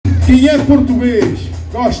Quem é português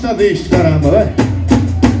gosta disto, caramba, é?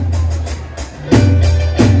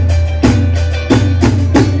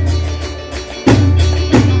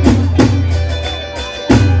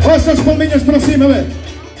 Olha essas palminhas para cima, velho.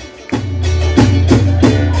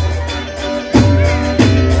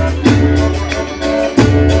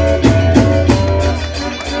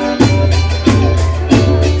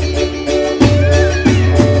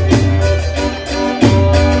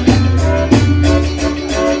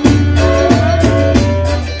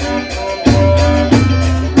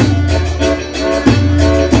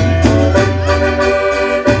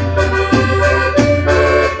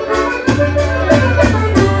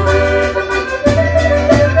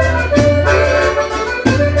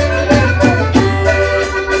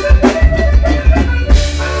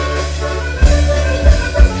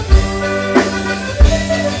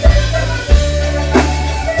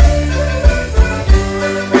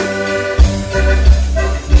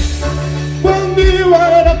 Quando eu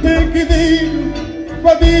era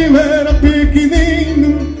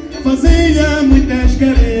pequenino, fazia muitas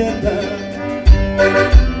caretas.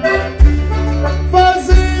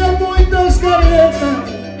 Fazia muitas caretas,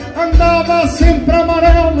 andava sempre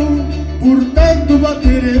amarelo, por tanto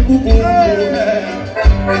bater o bumbum.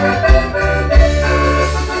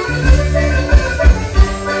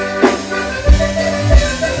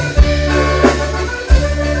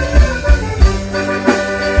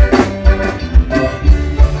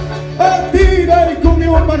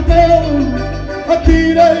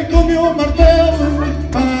 Atirei com meu martelo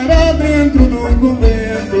para dentro do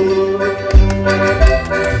convento.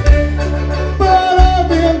 Para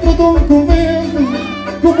dentro do convento,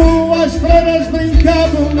 como as freiras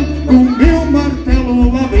brincavam com meu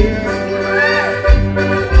martelo lá dentro.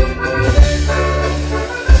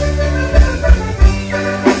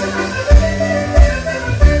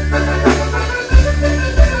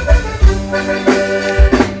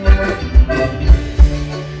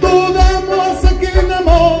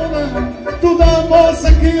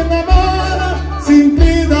 Que namora,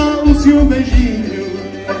 sempre dá o seu beijinho.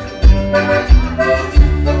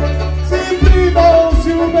 Sempre dá o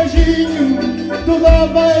seu beijinho. Toda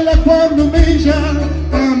velha quando beija,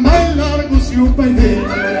 também larga o seu peidinho.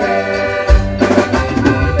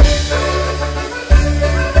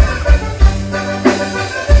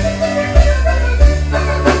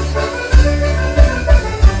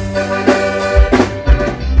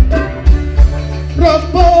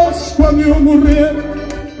 Rapazes, quando eu morrer,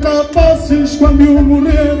 rapazes, quando eu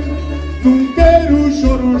morrer, não quero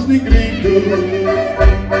choros de grito.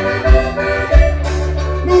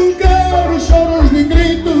 Não quero choros de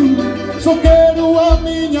grito, só quero a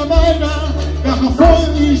minha beira,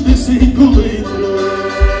 garrafões de 5 litros.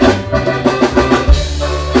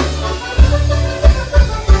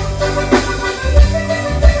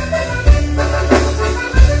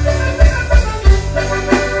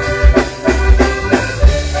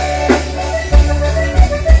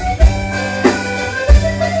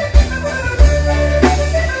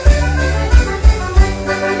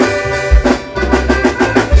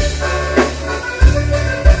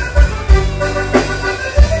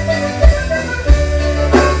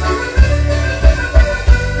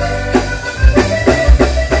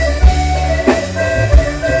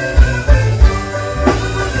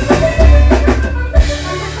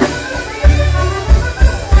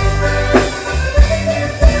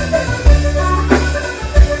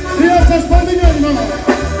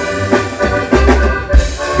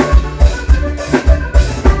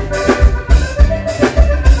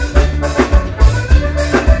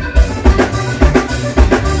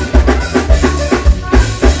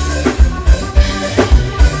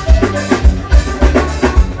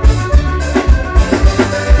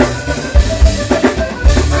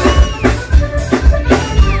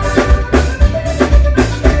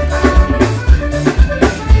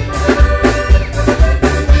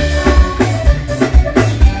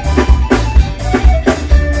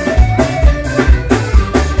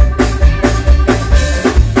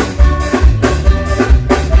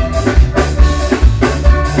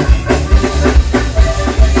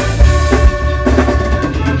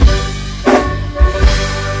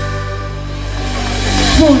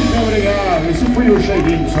 Muito obrigado, isso foi o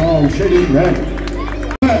cheirinho só, o cheirinho, né?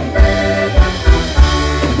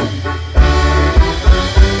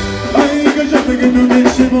 Ai, que já peguei no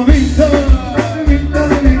bicho bonito, revita,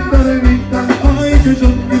 revita, revita. Ai, que já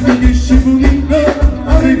peguei no bicho bonito,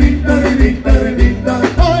 revita, revita, revita.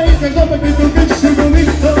 Ai, que já peguei no bicho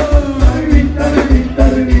bonito, revita, revita,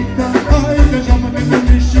 revita. Ai, que já peguei no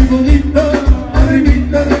bicho bonito,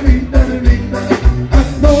 revita, revita, revita. À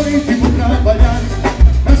noite vou trabalhar,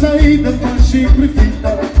 a saída faz sempre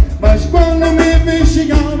fita, quando me vem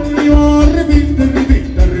chegar eu arrebita,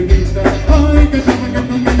 arrebita, arrebita. Ai, que já vai que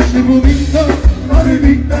tu enche bonita.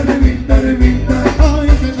 Arrebita, arrebita, arrebita. Ai,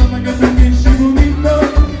 que já vai que tu enche bonita.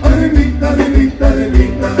 Arrebita, arrebita,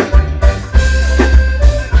 arrebita.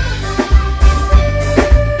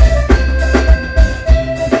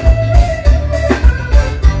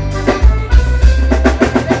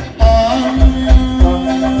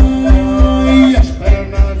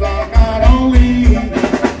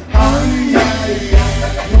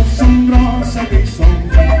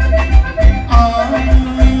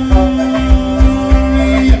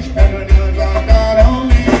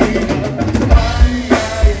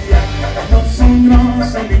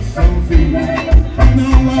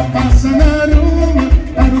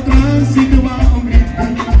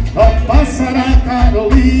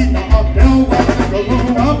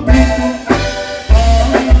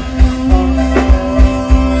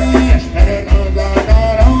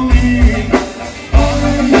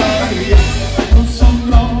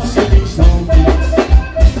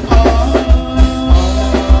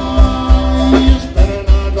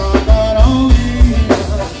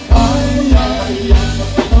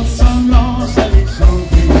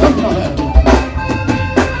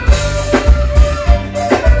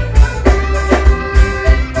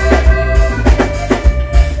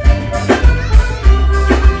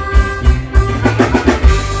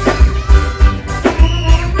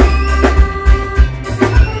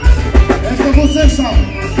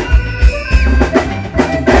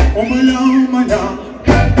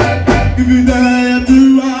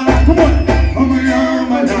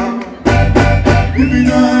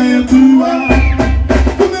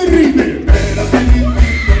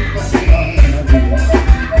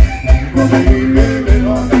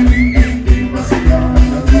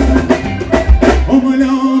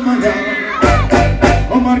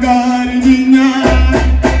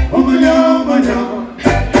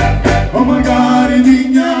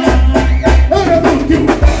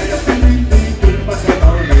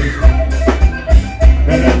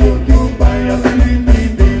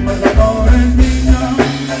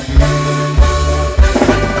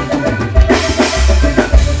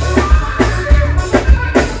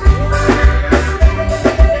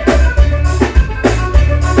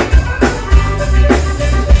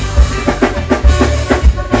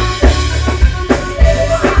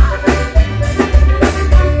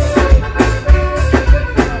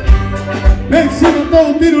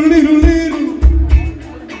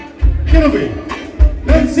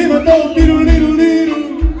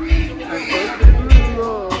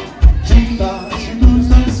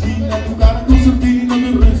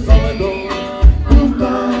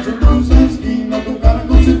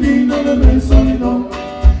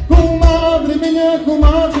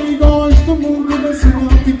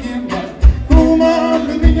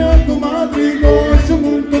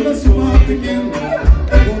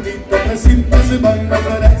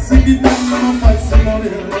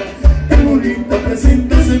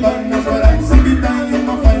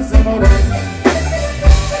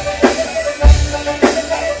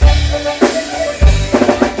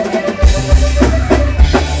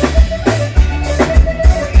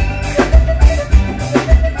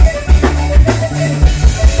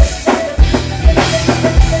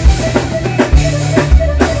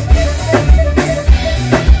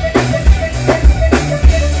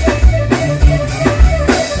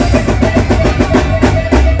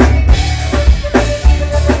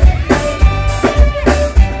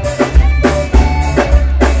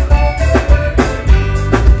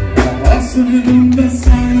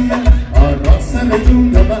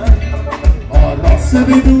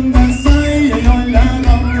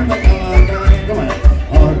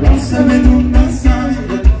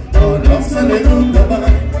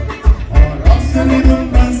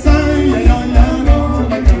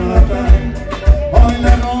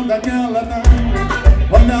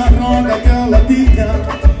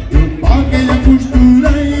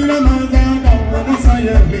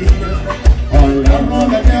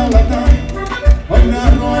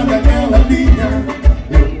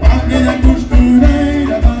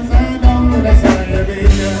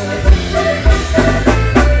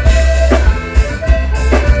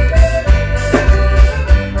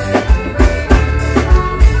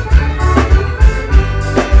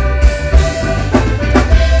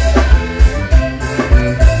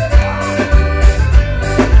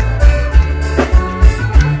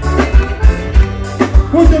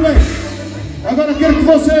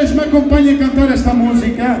 acompanhem a cantar esta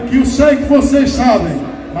música, que eu sei que vocês sabem,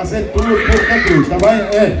 mas é tudo Porto da Cruz, está bem?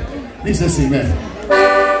 É, diz assim mesmo.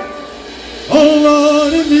 Oh,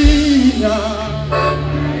 glória minha.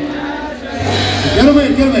 Quero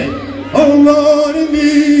ver, quero ver. oh glória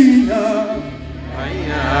minha,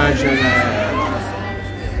 Ai, janela.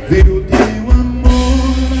 ver o teu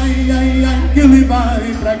amor, ai, ai, ai, que ele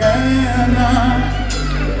vai pra guerra.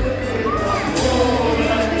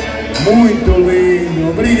 Muito lindo,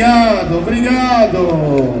 obrigado,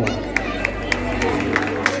 obrigado.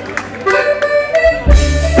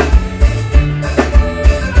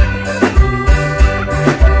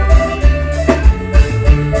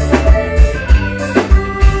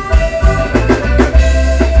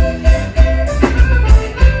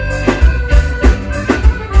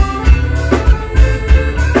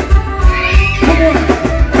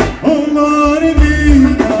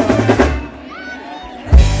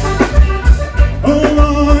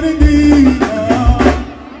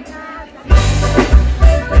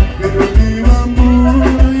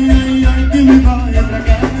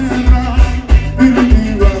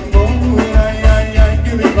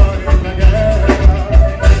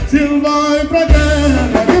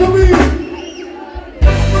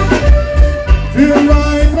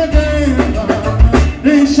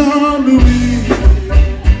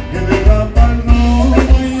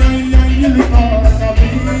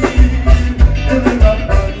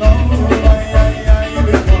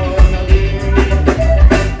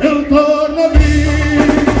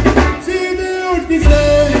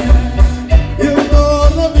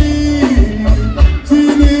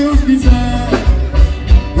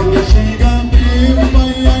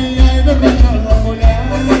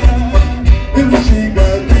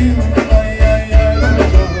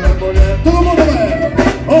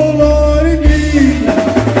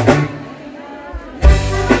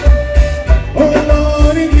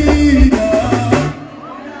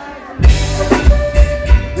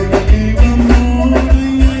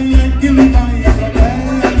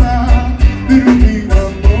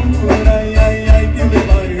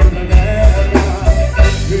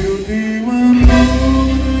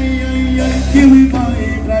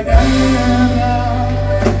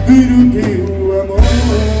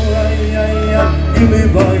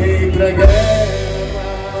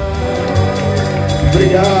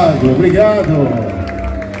 Obrigado, obrigado.